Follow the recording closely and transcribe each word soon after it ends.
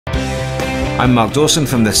I'm Mark Dawson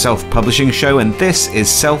from the Self-Publishing Show, and this is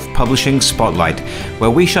Self-Publishing Spotlight,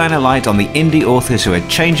 where we shine a light on the indie authors who are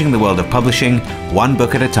changing the world of publishing, one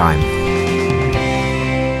book at a time.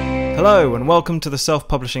 Hello and welcome to the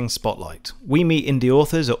Self-Publishing Spotlight. We meet indie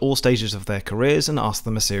authors at all stages of their careers and ask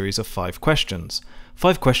them a series of 5 questions.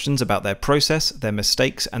 5 questions about their process, their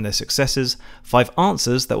mistakes and their successes, 5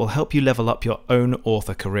 answers that will help you level up your own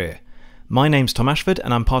author career. My name's Tom Ashford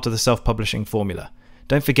and I'm part of the Self-Publishing Formula.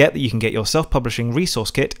 Don't forget that you can get your self-publishing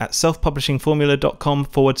resource kit at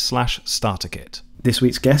selfpublishingformula.com/starter kit. This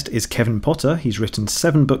week's guest is Kevin Potter. He's written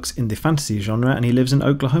 7 books in the fantasy genre and he lives in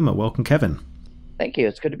Oklahoma. Welcome, Kevin. Thank you.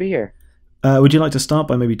 It's good to be here. Would you like to start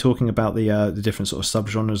by maybe talking about the different sort of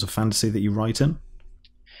subgenres of fantasy that you write in?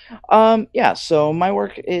 Yeah, so my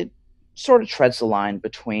work, it sort of treads the line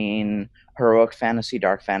between heroic fantasy,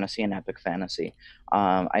 dark fantasy, and epic fantasy.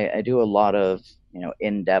 I do a lot of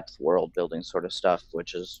in-depth world building sort of stuff,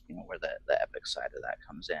 which is where the epic side of that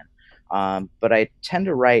comes in. But I tend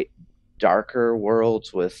to write darker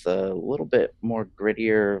worlds with a little bit more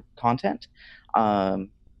grittier content,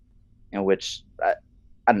 which I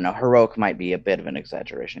don't know. Heroic might be a bit of an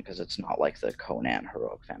exaggeration because it's not like the Conan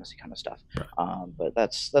heroic fantasy kind of stuff. Right. But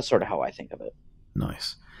that's sort of how I think of it.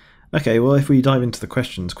 Nice. Okay, well, if we dive into the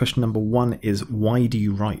questions, question number 1 is, why do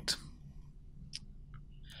you write?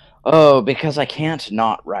 Oh, because I can't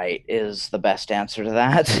not write is the best answer to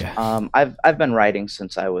that. Yeah. I've been writing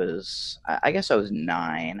since I was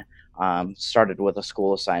 9. Started with a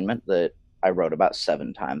school assignment that I wrote about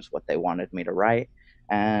 7 times what they wanted me to write,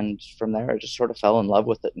 and from there I just sort of fell in love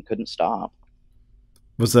with it and couldn't stop.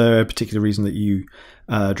 Was there a particular reason that you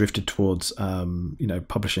drifted towards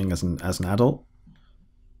publishing as an adult?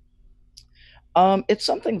 It's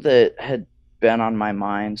something that had been on my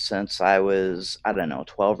mind since I was,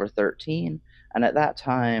 12 or 13. And at that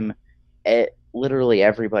time, literally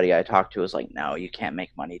everybody I talked to was like, no, you can't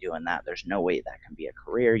make money doing that. There's no way that can be a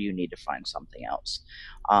career. You need to find something else.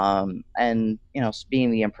 And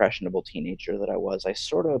being the impressionable teenager that I was, I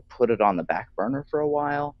sort of put it on the back burner for a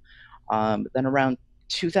while. Then around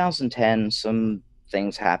 2010, some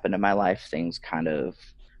things happened in my life. Things kind of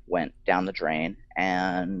went down the drain.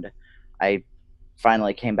 And I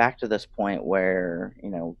finally came back to this point where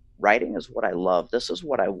writing is what I love. This is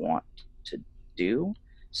what I want to do,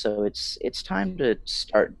 so it's time to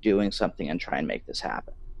start doing something and try and make this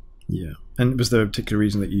happen. Yeah. And was there a particular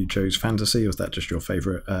reason that you chose fantasy, or was that just your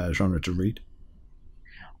favorite genre to read?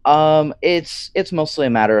 It's mostly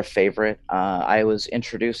a matter of favorite. I was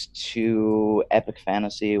introduced to epic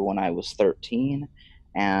fantasy when I was 13,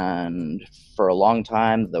 and for a long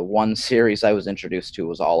time the one series I was introduced to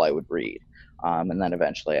was all I would read. And then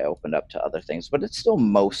eventually I opened up to other things, but it's still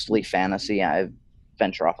mostly fantasy. I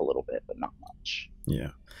venture off a little bit, but not much.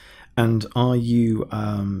 Yeah. And are you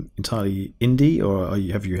entirely indie, or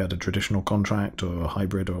have you had a traditional contract or a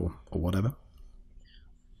hybrid or whatever?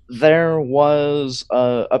 There was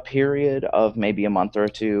a period of maybe a month or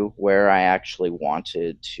 2 where I actually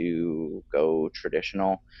wanted to go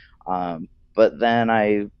traditional. But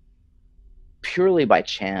then purely by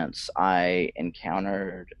chance, I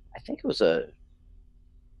encountered, I think it was a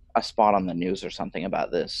spot on the news or something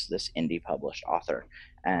about this indie published author,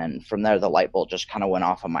 and from there the light bulb just kind of went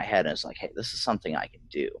off in my head, and it's like, hey, this is something I can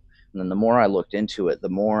do. And then the more I looked into it, the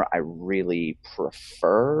more I really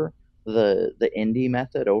prefer the indie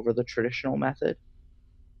method over the traditional method.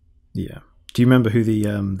 Yeah. Do you remember who the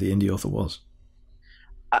indie author was?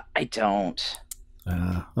 I don't.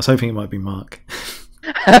 I was hoping it might be Mark.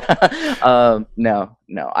 No.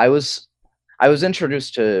 I was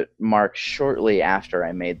introduced to Mark shortly after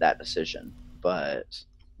I made that decision, but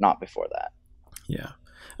not before that. Yeah.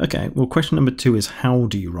 Okay. Well, question number 2 is, how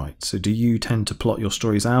do you write? So do you tend to plot your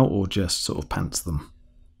stories out or just sort of pants them?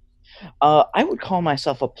 I would call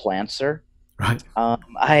myself a plantser. Right.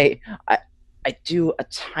 I do a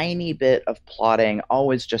tiny bit of plotting,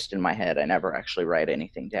 always just in my head. I never actually write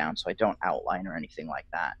anything down, so I don't outline or anything like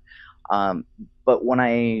that. But when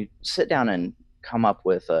I sit down and come up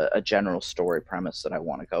with a general story premise that I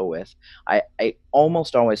want to go with, I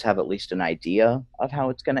almost always have at least an idea of how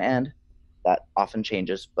it's going to end. That often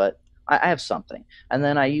changes, but I have something. And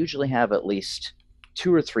then I usually have at least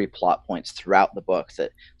 2 or 3 plot points throughout the book that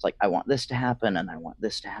it's like, I want this to happen and I want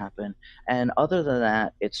this to happen. And other than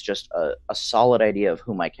that, it's just a solid idea of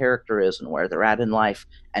who my character is and where they're at in life,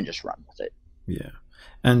 and just run with it. Yeah.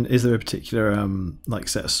 And is there a particular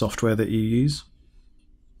set of software that you use?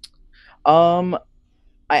 I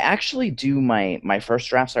actually do my first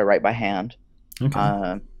drafts I write by hand.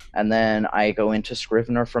 Okay. And then I go into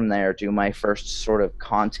Scrivener from there, do my first sort of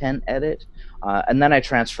content edit, and then I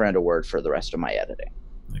transfer into Word for the rest of my editing.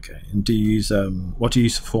 Okay. And do you use what do you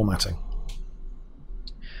use for formatting?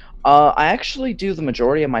 I actually do the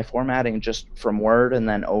majority of my formatting just from Word and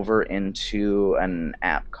then over into an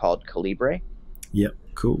app called Calibre. Yep.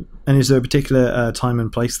 Cool. And is there a particular time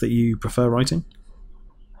and place that you prefer writing?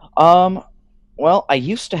 Um, well, I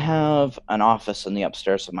used to have an office in the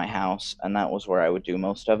upstairs of my house, and that was where I would do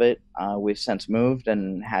most of it. We've since moved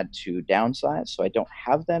and had to downsize, so I don't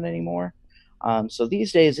have that anymore. So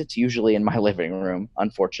these days, it's usually in my living room,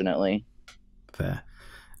 unfortunately. Fair.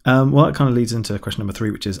 Well, that kind of leads into question number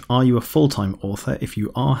 3, which is: are you a full-time author? If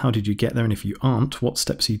you are, how did you get there? And if you aren't, what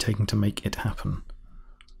steps are you taking to make it happen?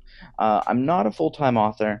 I'm not a full time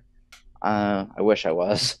author. I wish I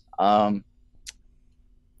was.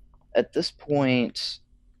 At this point,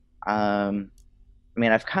 um, I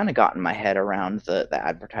mean, I've kind of gotten my head around the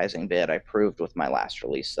advertising bit. I proved with my last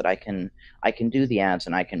release that I can do the ads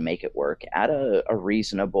and I can make it work at a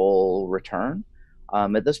reasonable return.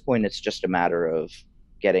 At this point, it's just a matter of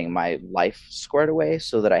getting my life squared away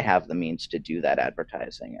so that I have the means to do that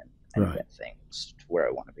advertising and Right. get things to where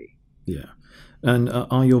I want to be. Yeah. And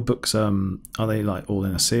are your books are they like all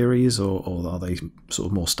in a series, or are they sort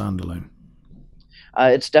of more standalone?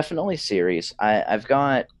 It's definitely series. I've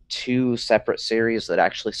got two separate series that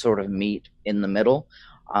actually sort of meet in the middle.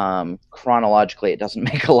 Chronologically, it doesn't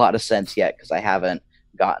make a lot of sense yet because I haven't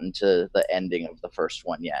gotten to the ending of the first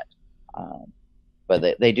one yet. Um,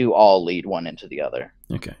 but they do all lead one into the other.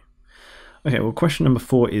 Okay. Okay. Well, question number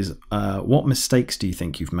 4 is: what mistakes do you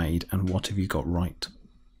think you've made, and what have you got right?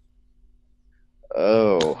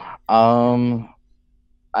 Oh,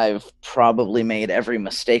 I've probably made every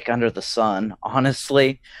mistake under the sun,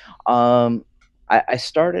 honestly. I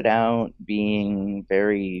started out being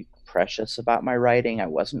very precious about my writing. I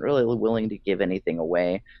wasn't really willing to give anything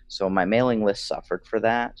away, so my mailing list suffered for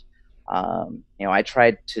that. I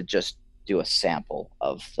tried to just do a sample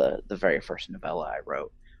of the very first novella I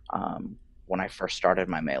wrote when I first started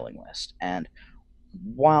my mailing list, and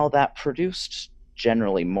while that produced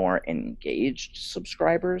generally more engaged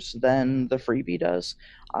subscribers than the freebie does,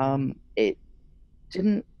 it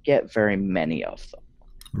didn't get very many of them.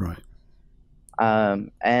 Right.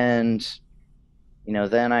 And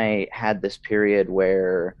then I had this period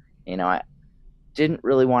where I didn't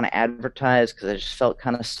really want to advertise because I just felt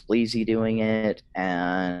kind of sleazy doing it,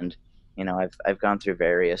 and I've gone through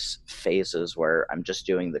various phases where I'm just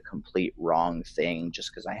doing the complete wrong thing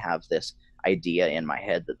just because I have this idea in my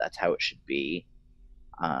head that that's how it should be.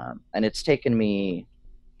 And it's taken me,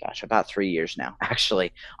 gosh, about 3 years now,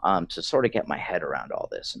 actually, to sort of get my head around all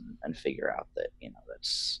this and figure out that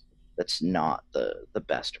that's not the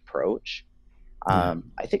best approach. Yeah.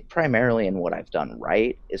 I think primarily in what I've done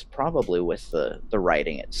right is probably with the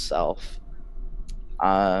writing itself.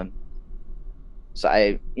 Um, so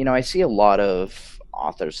I see a lot of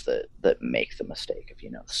authors that make the mistake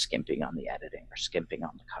of skimping on the editing or skimping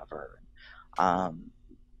on the cover. Um,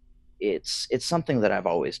 it's something that I've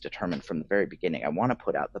always determined from the very beginning. I want to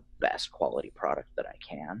put out the best quality product that I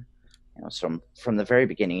can. So from the very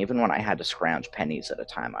beginning, even when I had to scrounge pennies at a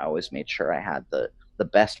time, I always made sure I had the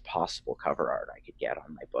best possible cover art I could get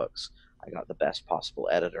on my books. I got the best possible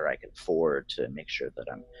editor I could afford to make sure that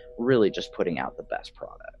I'm really just putting out the best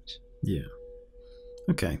product. Yeah.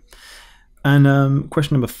 Okay. And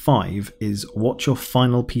question number 5 is: what's your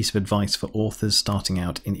final piece of advice for authors starting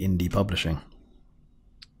out in indie publishing?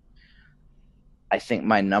 I think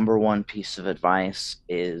my number one piece of advice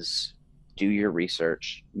is do your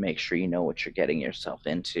research, make sure you know what you're getting yourself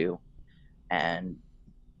into, and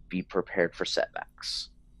be prepared for setbacks.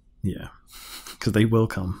 Yeah, because they will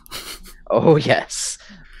come. Oh, yes.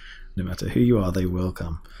 No matter who you are, they will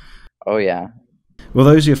come. Oh, yeah. Well,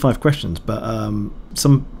 those are your 5 questions, but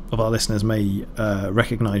some of our listeners may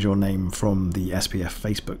recognize your name from the SPF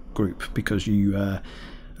Facebook group because I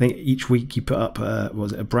think each week you put up,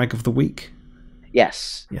 was it a brag of the week?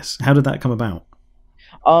 Yes. Yes. How did that come about?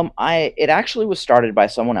 It actually was started by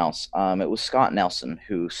someone else. It was Scott Nelson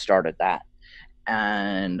who started that,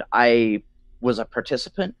 and I was a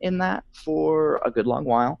participant in that for a good long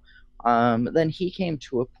while. Then he came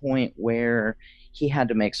to a point where he had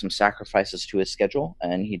to make some sacrifices to his schedule,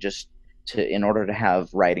 and in order to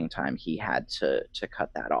have writing time, he had to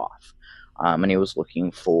cut that off. And he was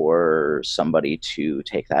looking for somebody to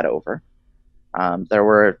take that over.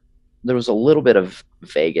 There was a little bit of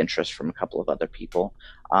vague interest from a couple of other people.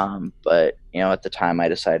 But at the time I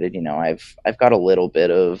decided, I've got a little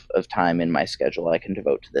bit of time in my schedule I can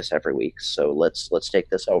devote to this every week. So let's take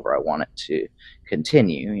this over. I want it to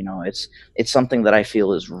continue. It's something that I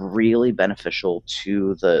feel is really beneficial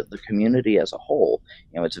to the community as a whole.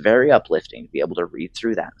 It's very uplifting to be able to read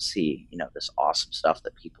through that and see, this awesome stuff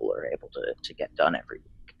that people are able to get done every week.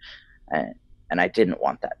 And I didn't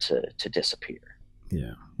want that to disappear.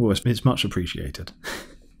 Yeah. Well, it's much appreciated.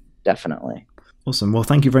 Definitely. Awesome. Well,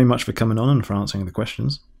 thank you very much for coming on and for answering the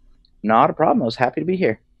questions. Not a problem. I was happy to be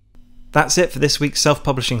here. That's it for this week's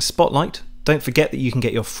Self-Publishing Spotlight. Don't forget that you can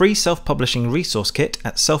get your free self-publishing resource kit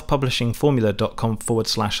at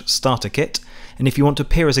selfpublishingformula.com/starter kit. And if you want to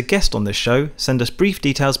appear as a guest on this show, send us brief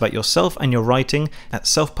details about yourself and your writing at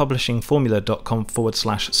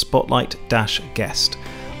selfpublishingformula.com/spotlight-guest.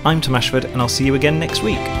 I'm Tom Ashford, and I'll see you again next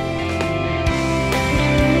week.